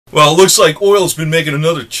Well, it looks like oil's been making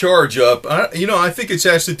another charge up. I think it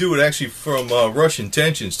has to do with actually from Russian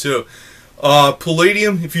tensions too.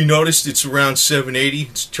 Palladium, if you noticed, it's around 780.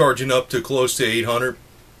 It's charging up to close to 800,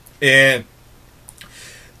 and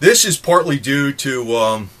this is partly due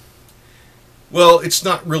to well, it's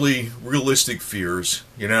not really realistic fears.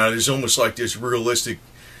 There's almost like this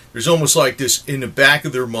There's almost like this in the back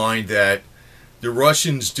of their mind that the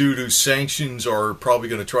Russians, due to sanctions, are probably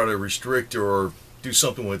going to try to restrict or do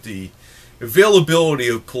something with the availability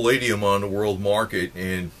of palladium on the world market.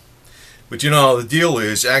 But the deal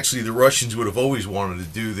is, actually the Russians would have always wanted to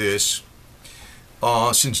do this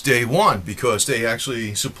since day one, because they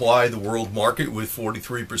actually supply the world market with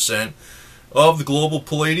 43% of the global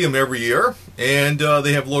palladium every year, and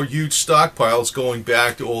they have huge stockpiles going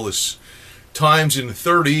back to all this times in the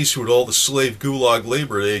 30s with all the slave gulag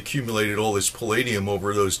labor. They accumulated all this palladium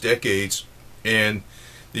over those decades, and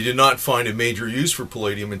they did not find a major use for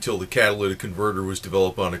palladium until the catalytic converter was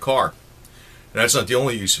developed on a car. And that's not the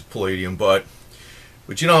only use of palladium, but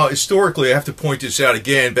historically, I have to point this out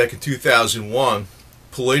again. Back in 2001,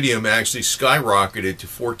 palladium actually skyrocketed to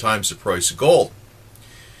 4 times the price of gold.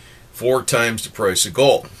 4 times the price of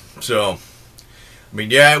gold. So,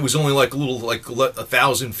 yeah, it was only like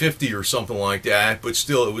 1,050 or something like that, but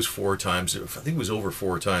still it was 4 times. I think it was over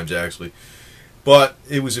 4 times actually. But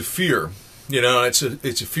it was a fear. It's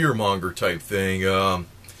a fear-monger type thing.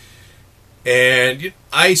 And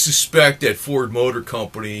I suspect that Ford Motor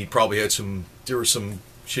Company probably had there were some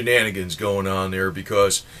shenanigans going on there,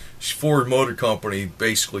 because Ford Motor Company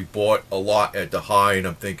basically bought a lot at the high, and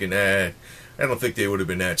I'm thinking, I don't think they would have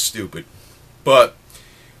been that stupid. But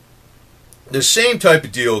the same type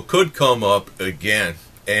of deal could come up again,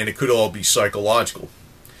 and it could all be psychological,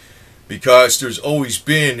 because there's always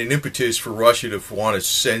been an impetus for Russia to want to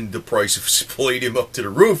send the price of palladium up to the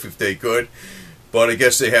roof if they could, but I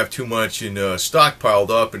guess they have too much stockpiled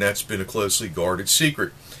up, and that's been a closely guarded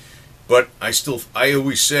secret. But I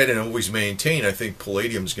always said and always maintain, I think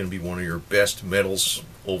palladium is going to be one of your best metals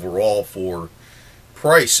overall for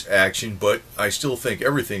price action, but I still think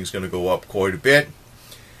everything's going to go up quite a bit.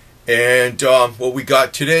 And what we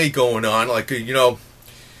got today going on, if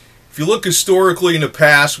you look historically in the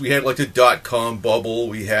past, we had like the dot-com bubble,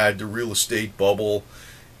 we had the real estate bubble,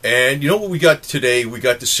 and what we got today? We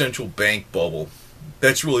got the central bank bubble.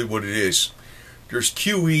 That's really what it is. There's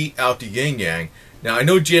QE out the yin-yang. Now, I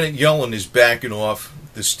know Janet Yellen is backing off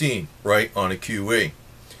the steam, right, on a QE.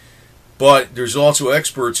 But there's also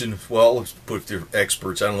experts in, well, let's put their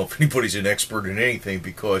experts. I don't know if anybody's an expert in anything,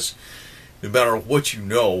 because no matter what you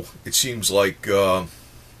know, it seems like there's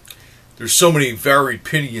so many varied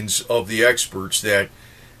opinions of the experts that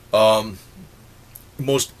there's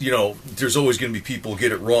always going to be people who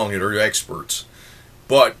get it wrong that are experts.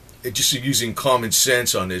 But just using common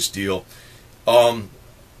sense on this deal,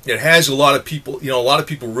 it has a lot of people, a lot of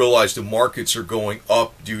people realize the markets are going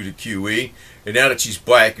up due to QE, and now that she's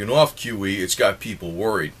backing off QE, it's got people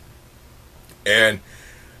worried. And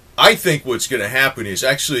I think what's going to happen is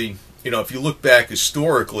actually, if you look back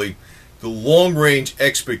historically, the long-range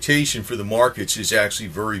expectation for the markets is actually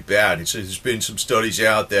very bad. There's been some studies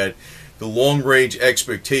out that the long-range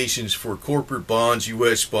expectations for corporate bonds,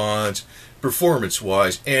 U.S. bonds,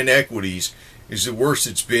 performance-wise, and equities is the worst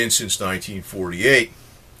it's been since 1948.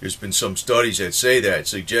 There's been some studies that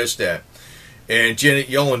suggest that. And Janet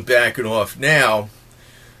Yellen backing off now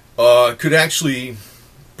could actually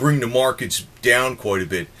bring the markets down quite a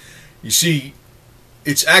bit. You see,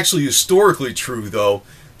 it's actually historically true, though,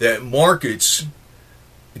 that markets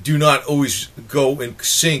do not always go in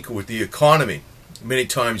sync with the economy. Many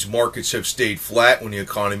times markets have stayed flat when the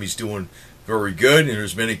economy's doing very good, and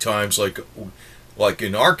there's many times, like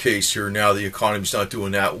in our case here now, the economy's not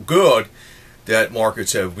doing that good, that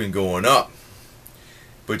markets have been going up.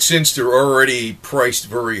 But since they're already priced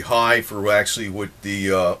very high for actually what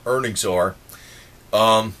the earnings are,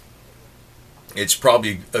 it's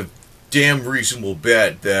probably a damn reasonable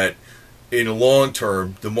bet that in the long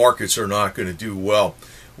term the markets are not going to do well.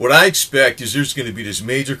 What I expect is there's going to be this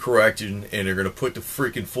major correction, and they're going to put the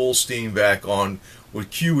freaking full steam back on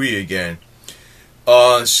with QE again.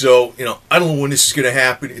 So, I don't know when this is going to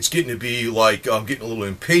happen. It's getting to be like I'm getting a little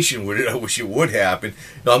impatient with it. I wish it would happen.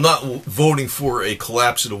 Now, I'm not voting for a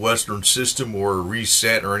collapse of the Western system or a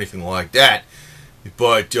reset or anything like that,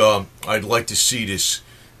 but I'd like to see this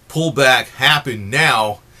pullback happen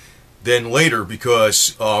now than later,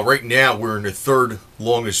 because right now we're in the 3rd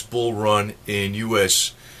longest bull run in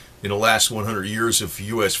the last 100 years of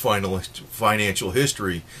U.S. financial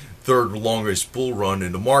history. 3rd longest bull run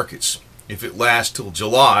in the markets. If it lasts till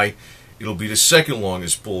July, it'll be the 2nd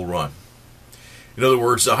longest bull run. In other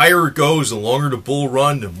words, the higher it goes, the longer the bull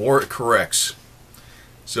run, the more it corrects.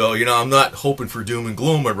 So, you know, I'm not hoping for doom and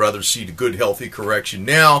gloom. I'd rather see the good, healthy correction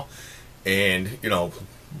now and, you know,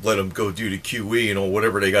 let them go do the QE, you know,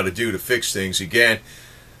 whatever they got to do to fix things again,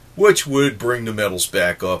 which would bring the metals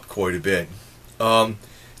back up quite a bit.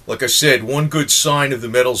 Like I said, one good sign of the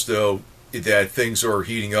metals, though, that things are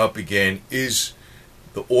heating up again is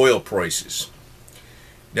the oil prices.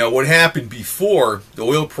 Now, what happened before, the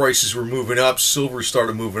oil prices were moving up, silver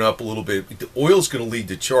started moving up a little bit. The oil's going to lead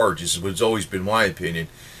the charge, is what's always been my opinion.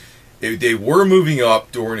 They were moving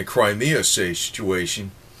up during the Crimea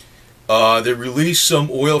situation. They released some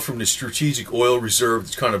oil from the strategic oil reserve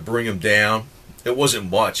to kind of bring them down. It wasn't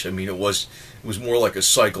much. I mean, it was more like a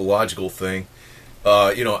psychological thing.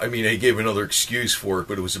 You know, I mean, they gave another excuse for it,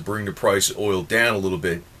 but it was to bring the price of oil down a little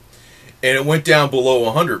bit. And it went down below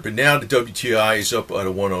 100, but now the WTI is up at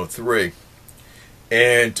a 103.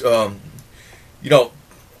 And, you know,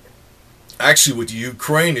 actually what the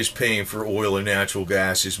Ukraine is paying for oil and natural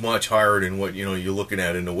gas is much higher than what, you know, you're looking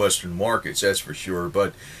at in the Western markets, that's for sure.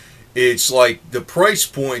 But it's like the price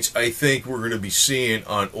points I think we're going to be seeing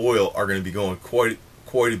on oil are going to be going quite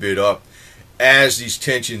a bit up as these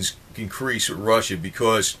tensions increase with Russia,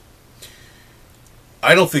 because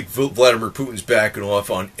I don't think Vladimir Putin's backing off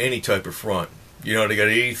on any type of front. You know, they got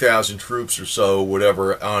 80,000 troops or so,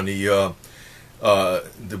 whatever, on the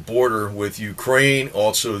border with Ukraine.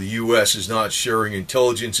 Also, the U.S. is not sharing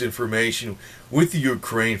intelligence information with the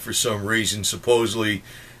Ukraine for some reason. Supposedly,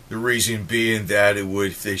 the reason being that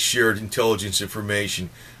if they shared intelligence information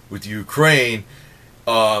with Ukraine,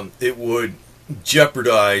 it would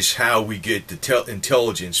jeopardize how we get the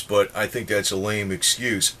intelligence, but I think that's a lame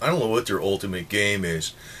excuse. I don't know what their ultimate game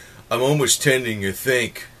is. I'm almost tending to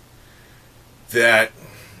think that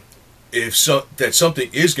that something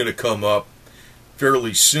is going to come up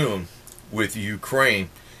fairly soon with Ukraine,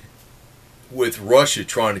 with Russia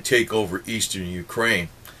trying to take over eastern Ukraine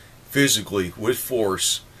physically with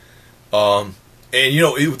force. And you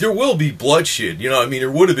know, there will be bloodshed. You know, I mean,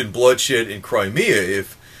 there would have been bloodshed in Crimea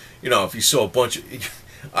if, you know, if you saw a bunch of...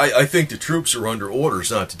 I think the troops are under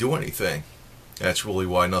orders not to do anything. That's really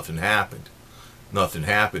why nothing happened. Nothing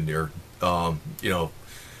happened there. You know,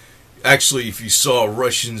 actually, if you saw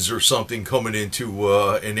Russians or something coming into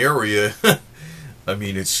an area, I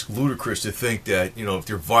mean, it's ludicrous to think that, you know, if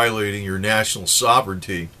they're violating your national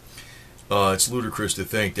sovereignty, it's ludicrous to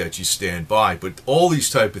think that you stand by. But all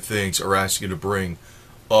these type of things are actually going to bring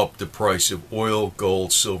up the price of oil,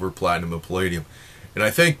 gold, silver, platinum, and palladium. And I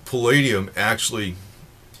think palladium actually,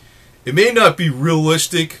 it may not be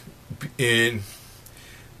realistic in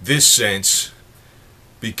this sense,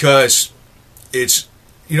 because it's,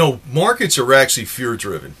 you know, markets are actually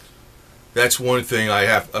fear-driven. That's one thing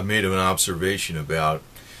I made an observation about.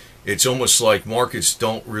 It's almost like markets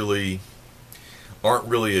aren't really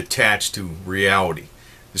attached to reality.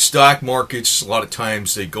 The stock markets, a lot of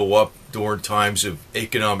times they go up during times of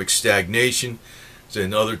economic stagnation.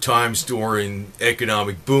 And other times during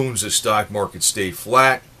economic booms, the stock market stay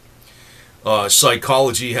flat.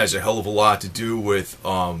 Psychology has a hell of a lot to do with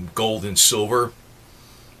gold and silver.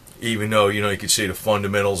 Even though, you know, you could say the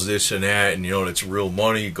fundamentals, this and that, and, you know, it's real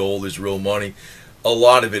money, gold is real money. A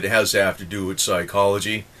lot of it has to have to do with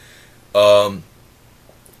psychology. And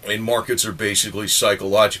markets are basically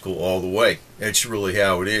psychological all the way. That's really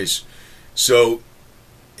how it is. So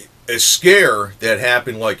a scare that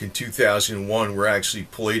happened like in 2001, where actually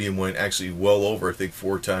palladium went actually well over, I think,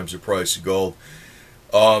 4 times the price of gold.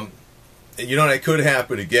 And you know, that could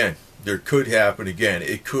happen again. There could happen again.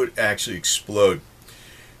 It could actually explode.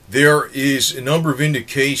 There is a number of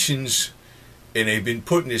indications, and they've been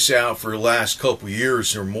putting this out for the last couple of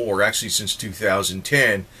years or more, actually since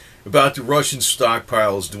 2010, about the Russian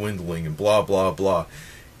stockpiles dwindling and blah, blah, blah.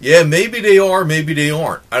 Yeah, maybe they are, maybe they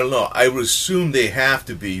aren't. I don't know. I would assume they have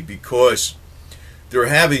to be, because they're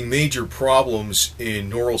having major problems in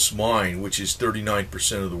Norilsk mine, which is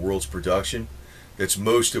 39% of the world's production. That's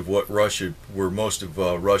most of what where most of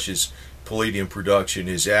Russia's palladium production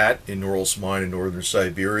is at, in Norilsk mine in northern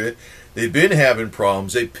Siberia. They've been having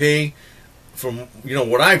problems. They pay, from, you know,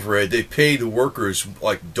 what I've read, they pay the workers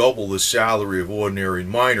like double the salary of ordinary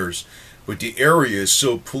miners, but the area is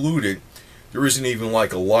so polluted. There isn't even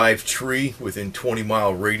like a live tree within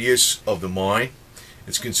 20-mile radius of the mine.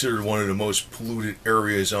 It's considered one of the most polluted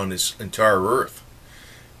areas on this entire earth.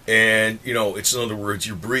 And, you know, it's, in other words,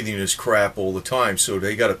 you're breathing this crap all the time. So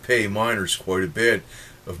they got to pay miners quite a bit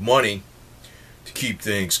of money to keep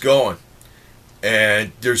things going.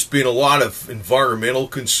 And there's been a lot of environmental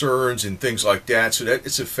concerns and things like that. So that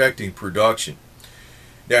it's affecting production.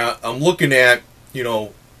 Now, I'm looking at, you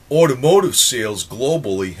know, automotive sales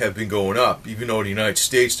globally have been going up, even though in the United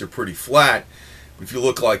States they're pretty flat. If you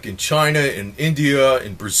look like in China, in India,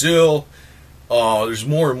 in Brazil, there's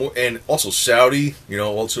more and more, and also Saudi,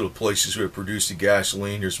 also the places who have produced the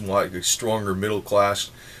gasoline, there's more like a stronger middle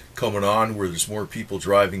class coming on where there's more people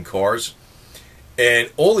driving cars.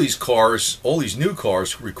 And all these new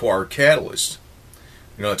cars require catalysts.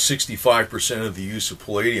 It's 65% of the use of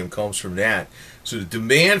palladium comes from that. So the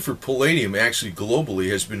demand for palladium actually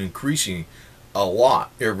globally has been increasing a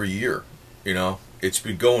lot every year. It's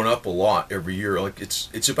been going up a lot every year. Like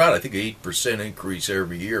it's about, I think, 8% increase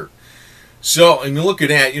every year. So, and you're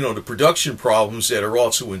looking at, the production problems that are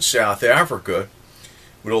also in South Africa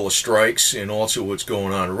with all the strikes and also what's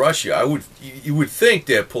going on in Russia. You would think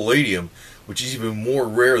that palladium, which is even more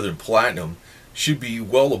rare than platinum, should be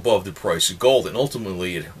well above the price of gold, and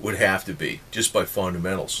ultimately it would have to be, just by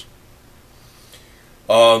fundamentals.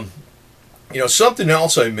 Something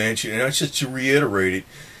else I mentioned, and just to reiterate it,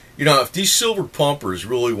 if these silver pumpers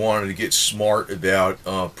really wanted to get smart about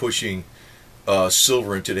pushing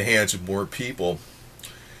silver into the hands of more people,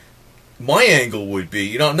 my angle would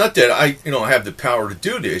be, not that I have the power to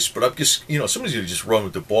do this, but I'm just, somebody's going to just run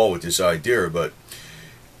with the ball with this idea, but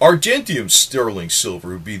Argentium Sterling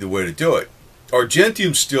Silver would be the way to do it.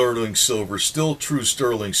 Argentium Sterling Silver, still true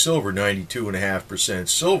sterling silver, 92.5%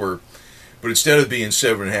 silver, but instead of being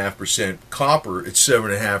 7.5% copper, it's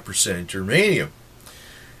 7.5% germanium.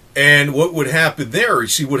 And what would happen there, you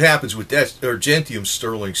see what happens with that Argentium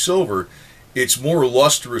Sterling Silver, it's more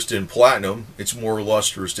lustrous than platinum, it's more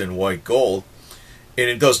lustrous than white gold, and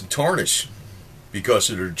it doesn't tarnish because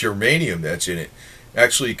of the germanium that's in it.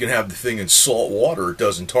 Actually, you can have the thing in salt water, it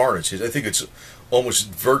doesn't tarnish. I think it's almost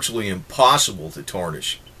virtually impossible to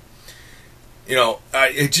tarnish.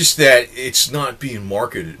 It's just that it's not being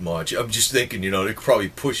marketed much. I'm just thinking, they could probably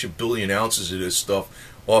push 1 billion ounces of this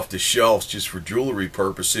stuff off the shelves just for jewelry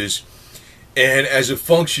purposes. And as a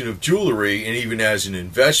function of jewelry, and even as an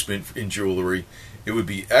investment in jewelry, it would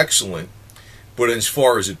be excellent. But as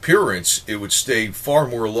far as appearance, it would stay far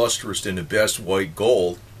more lustrous than the best white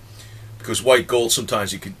gold. Because white gold,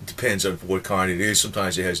 sometimes it depends on what kind it is.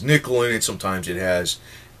 Sometimes it has nickel in it. Sometimes it has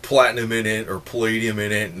platinum in it or palladium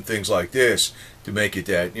in it and things like this to make it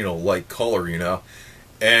that, light color,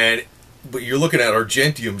 But you're looking at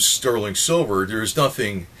Argentium Sterling Silver. There's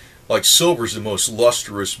nothing like silver's the most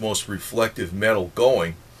lustrous, most reflective metal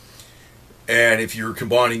going. And if you're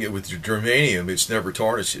combining it with your germanium, it's never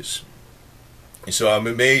tarnishes. And so I'm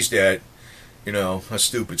amazed at how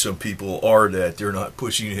stupid some people are that they're not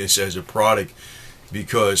pushing this as a product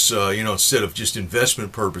because, instead of just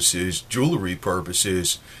investment purposes, jewelry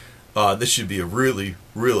purposes, this should be a really,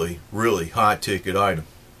 really, really hot ticket item.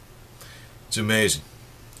 It's amazing.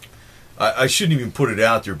 I shouldn't even put it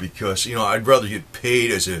out there because, I'd rather get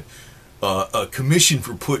paid as a commission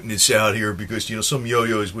for putting this out here because, some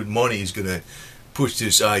yo-yos with money is going to push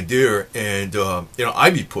this idea and,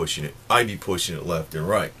 I'd be pushing it. I'd be pushing it left and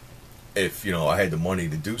right if I had the money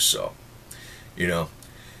to do so,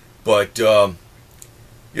 but I'm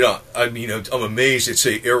amazed that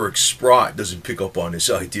say Eric Sprott doesn't pick up on this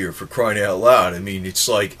idea, for crying out loud. It's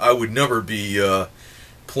like I would never be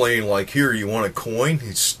playing like, here, you want a coin,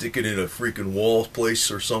 and stick it in a freaking wall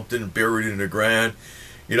place or something, bury it in the ground.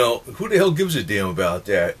 Who the hell gives a damn about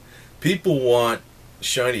that? People want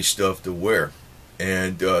shiny stuff to wear,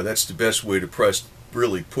 and that's the best way to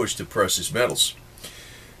really push the precious metals.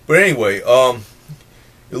 But anyway,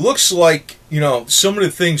 it looks like, some of the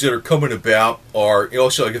things that are coming about are,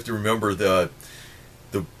 also I have to remember the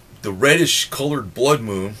reddish colored blood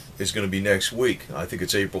moon is going to be next week. I think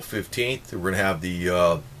it's April 15th. We're going to have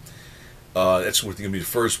that's going to be the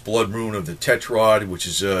first blood moon of the tetrad, which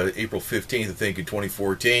is April 15th, I think, in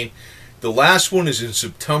 2014. The last one is in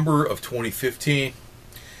September of 2015.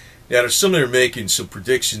 Now, there's some that are making some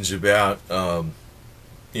predictions about,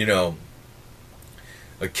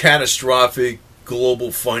 a catastrophic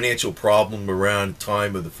global financial problem around the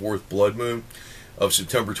time of the fourth blood moon of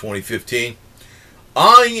September 2015.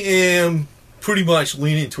 I am pretty much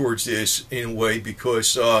leaning towards this in a way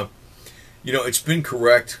because, it's been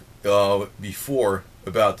correct before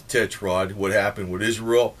about the tetrad, what happened with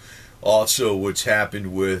Israel, also what's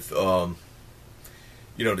happened with, the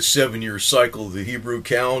 7-year cycle of the Hebrew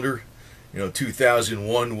calendar.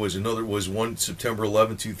 2001 was September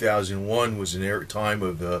 11, 2001 was an time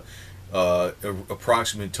of the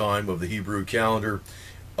approximate time of the Hebrew calendar.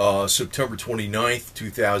 September 29th,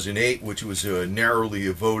 2008, which was narrowly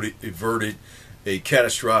averted a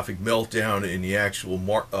catastrophic meltdown in the actual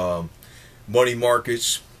money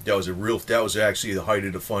markets. That was actually the height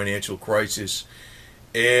of the financial crisis.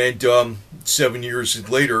 And 7 years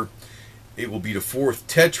later, it will be the fourth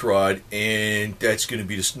tetrad, and that's going to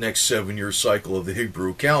be the next 7-year cycle of the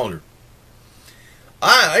Hebrew calendar.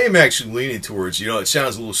 I am actually leaning towards, it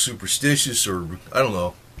sounds a little superstitious, or I don't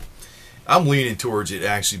know. I'm leaning towards it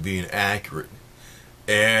actually being accurate.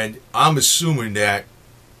 And I'm assuming that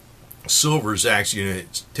silver is actually going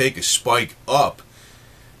to take a spike up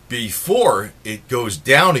before it goes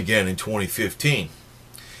down again in 2015.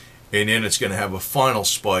 And then it's going to have a final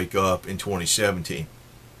spike up in 2017.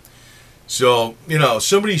 So,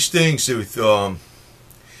 some of these things with,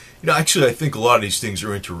 actually I think a lot of these things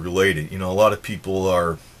are interrelated. A lot of people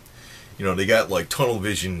are, they got like tunnel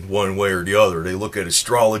vision one way or the other. They look at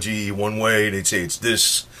astrology one way, they'd say it's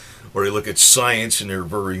this, or they look at science and they're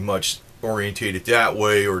very much orientated that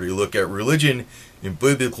way, or they look at religion and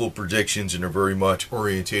biblical predictions and they're very much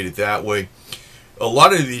orientated that way. A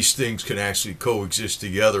lot of these things can actually coexist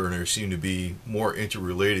together, and they seem to be more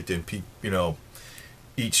interrelated than people,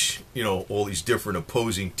 each, all these different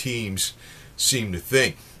opposing teams seem to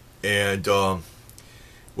think. And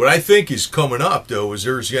what I think is coming up, though, is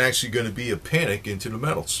there's actually going to be a panic into the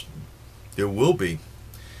metals. There will be.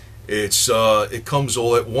 It comes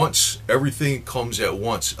all at once. Everything comes at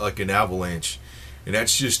once, like an avalanche. And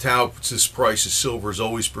that's just how this price of silver has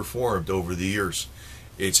always performed over the years.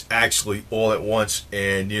 It's actually all at once,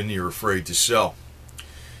 and then you're afraid to sell.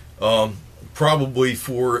 Probably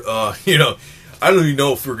for, I don't even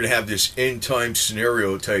know if we're going to have this end time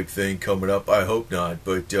scenario type thing coming up. I hope not.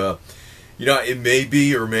 But, it may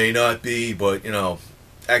be or may not be. But,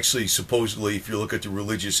 actually, supposedly, if you look at the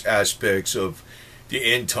religious aspects of the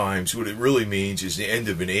end times, what it really means is the end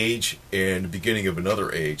of an age and the beginning of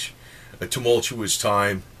another age. A tumultuous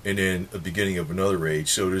time and then a beginning of another age.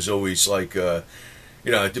 So there's always like,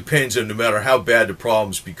 it depends on no matter how bad the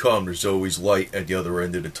problems become, there's always light at the other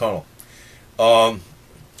end of the tunnel.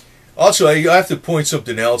 Also, I have to point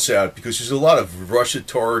something else out, because there's a lot of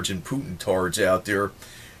Russia-tards and Putin-tards out there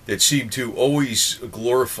that seem to always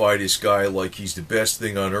glorify this guy like he's the best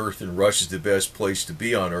thing on earth and Russia's the best place to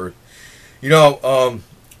be on earth.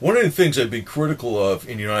 One of the things I've been critical of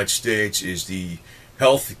in the United States is the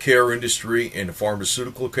health care industry and the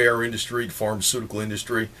pharmaceutical care industry, the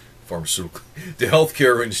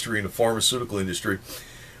healthcare industry and the pharmaceutical industry.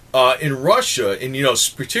 In Russia, and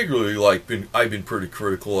particularly I've been pretty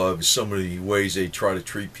critical of some of the ways they try to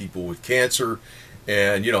treat people with cancer,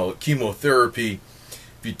 and chemotherapy.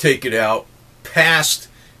 If you take it out past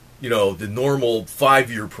the normal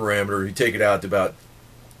 5-year parameter, you take it out to about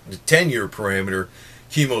the 10-year parameter,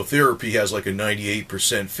 chemotherapy has like a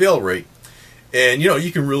 98% fail rate. And,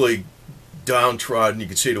 you can really downtrodden, you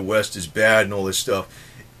can say the West is bad and all this stuff.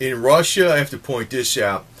 In Russia, I have to point this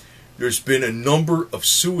out, there's been a number of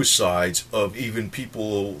suicides of even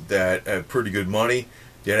people that have pretty good money,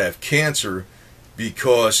 that have cancer,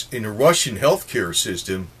 because in the Russian healthcare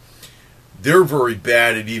system, they're very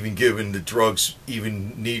bad at even giving the drugs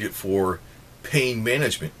even needed for pain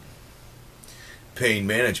management. Pain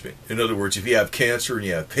management. In other words, if you have cancer and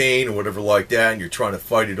you have pain or whatever like that, and you're trying to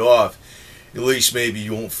fight it off, at least maybe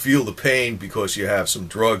you won't feel the pain because you have some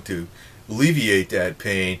drug to alleviate that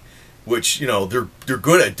pain, which, they're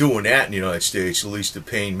good at doing that in the United States, at least the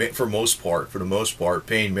pain, for the most part,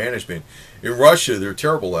 pain management. In Russia, they're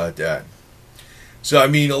terrible at that. So,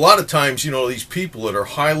 a lot of times, these people that are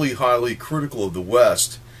highly, highly critical of the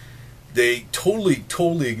West, they totally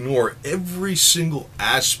ignore every single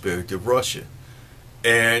aspect of Russia.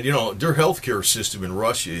 And, their healthcare system in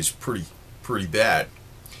Russia is pretty bad.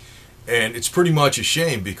 And it's pretty much a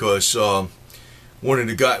shame, because one of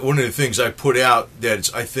the things I put out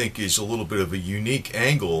that I think is a little bit of a unique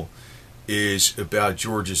angle is about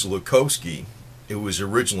Georges Lukovsky. It was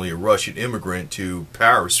originally a Russian immigrant to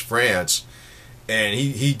Paris, France, and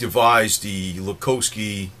he devised the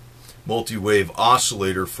Lukovsky multi-wave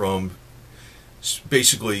oscillator from,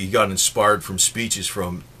 basically he got inspired from speeches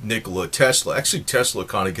from Nikola Tesla. Actually, Tesla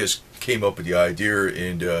kind of just came up with the idea,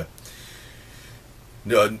 and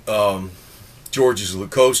Georges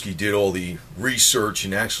Lukovsky did all the research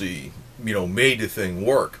and actually, made the thing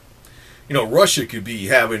work. Russia could be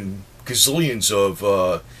having gazillions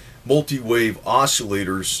of multi-wave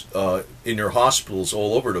oscillators in their hospitals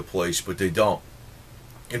all over the place, but they don't.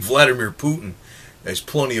 And Vladimir Putin has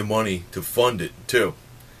plenty of money to fund it, too,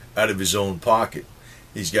 out of his own pocket.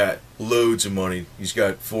 He's got loads of money. He's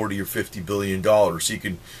got $40 or $50 billion. He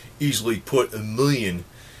can easily put 1 million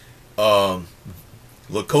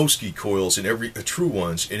Lukovsky coils in true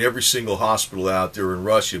ones in every single hospital out there in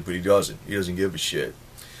Russia, but he doesn't. He doesn't give a shit.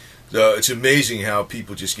 So it's amazing how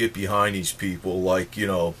people just get behind these people like,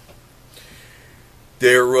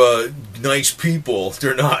 they're nice people.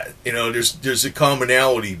 They're not. You know, there's a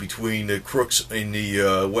commonality between the crooks in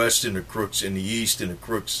the West and the crooks in the East and the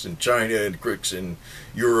crooks in China and the crooks in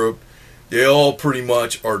Europe. They all pretty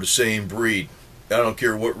much are the same breed. I don't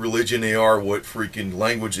care what religion they are, what freaking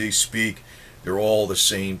language they speak. They're all the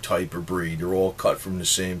same type of breed. They're all cut from the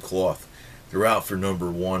same cloth. They're out for number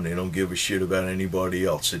one. They don't give a shit about anybody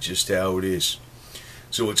else. It's just how it is.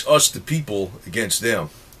 So it's us, the people, against them.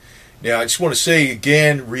 Now, I just want to say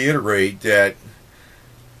again, reiterate that,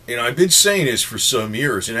 you know, I've been saying this for some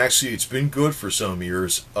years, and actually it's been good for some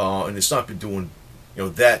years, and it's not been doing, you know,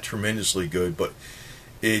 that tremendously good, but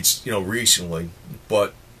it's, you know, recently.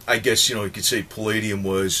 But I guess, you know, you could say palladium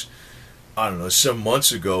was, I don't know, some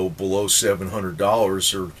months ago below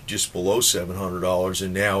 $700 or just below $700,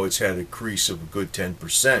 and now it's had a increase of a good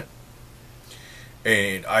 10%.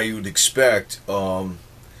 And I would expect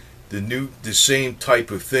the same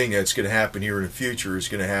type of thing that's going to happen here in the future is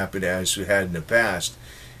going to happen as it had in the past.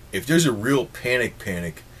 If there's a real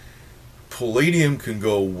panic, palladium can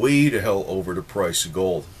go way to hell over the price of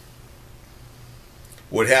gold.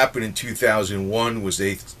 What happened in 2001 was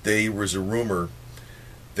there was a rumor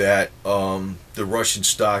that the Russian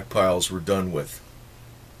stockpiles were done with,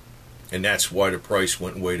 and that's why the price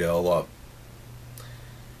went way the hell up.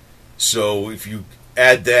 So if you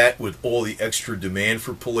add that with all the extra demand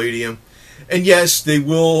for palladium, and yes, they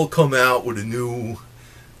will come out with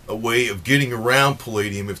a way of getting around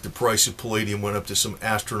palladium if the price of palladium went up to some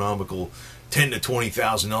astronomical $10,000 to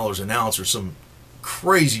 $20,000 an ounce or some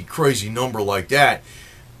crazy number like that.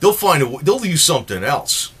 They'll use something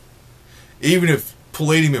else. Even if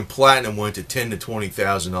palladium and platinum went to $10,000 to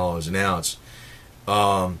 $20,000 an ounce,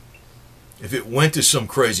 if it went to some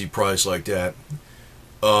crazy price like that,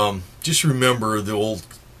 just remember the old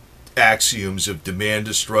axioms of demand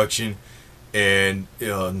destruction and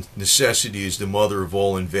necessity is the mother of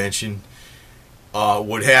all invention.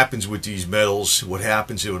 What happens with these metals, what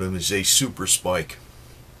happens to them is they super spike.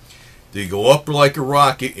 They go up like a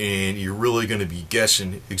rocket, and you're really going to be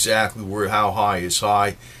guessing exactly how high is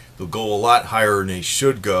high. They'll go a lot higher than they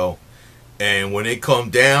should go, and when they come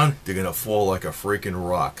down, they're going to fall like a freaking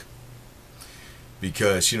rock.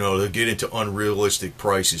 Because, you know, they'll get into unrealistic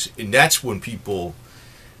prices, and that's when people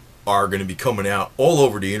are going to be coming out all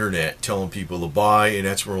over the internet telling people to buy, and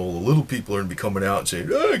that's when all the little people are going to be coming out and saying,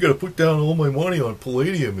 oh, I got to put down all my money on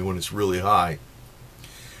palladium when it's really high.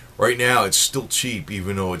 Right now, it's still cheap,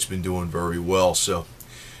 even though it's been doing very well. So,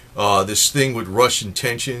 this thing with Russian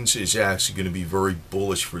tensions is actually going to be very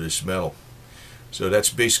bullish for this metal. So that's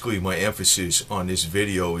basically my emphasis on this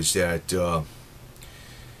video, is that,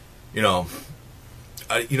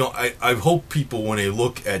 I hope people, when they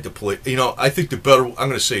look at the palladium, I think the better, I'm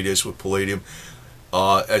going to say this with palladium,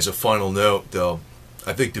 as a final note, though,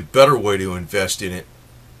 I think the better way to invest in it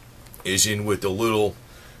is in with the little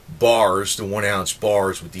bars, the 1 ounce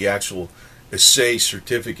bars with the actual assay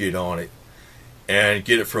certificate on it, and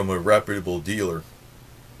get it from a reputable dealer.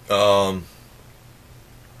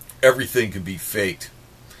 Everything can be faked,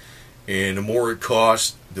 and the more it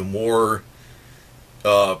costs, the more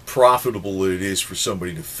profitable it is for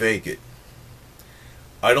somebody to fake it.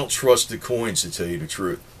 I don't trust the coins, to tell you the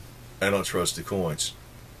truth. I don't trust the coins.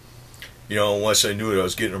 Unless I knew that I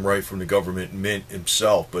was getting them right from the government mint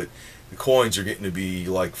himself. But the coins are getting to be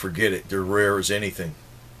like, forget it. They're rare as anything.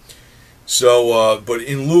 So, but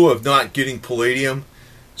in lieu of not getting palladium,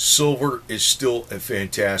 silver is still a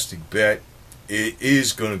fantastic bet. It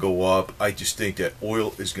is going to go up. I just think that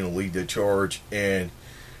oil is going to lead the charge, and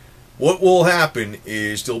what will happen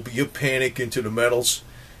is there'll be a panic into the metals.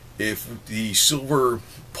 If the silver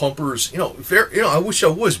pumpers, I wish I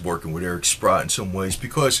was working with Eric Sprott in some ways,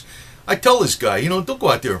 because I tell this guy, don't go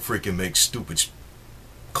out there and freaking make stupid.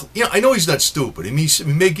 I know he's not stupid.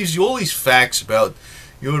 He gives you all these facts about,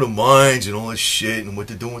 the mines and all this shit and what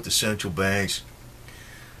they're doing with the central banks.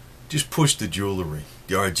 Just push the jewelry,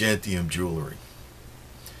 the Argentium jewelry.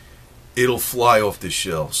 It'll fly off the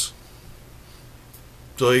shelves.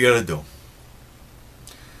 That's all you gotta do.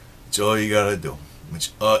 That's all you gotta do.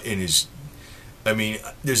 There's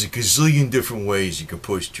a gazillion different ways you can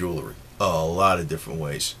push jewelry. A lot of different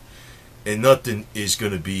ways. And nothing is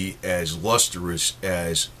going to be as lustrous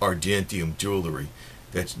as Argentium jewelry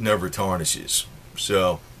that never tarnishes.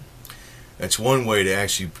 So that's one way to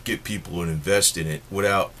actually get people to invest in it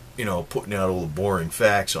without, putting out all the boring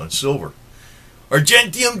facts on silver.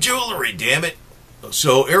 Argentium jewelry, damn it.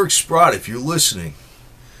 So Eric Sprott, if you're listening,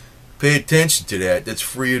 pay attention to that. That's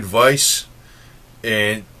free advice,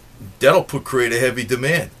 and that'll create a heavy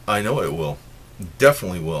demand. I know it will.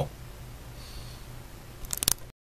 Definitely will.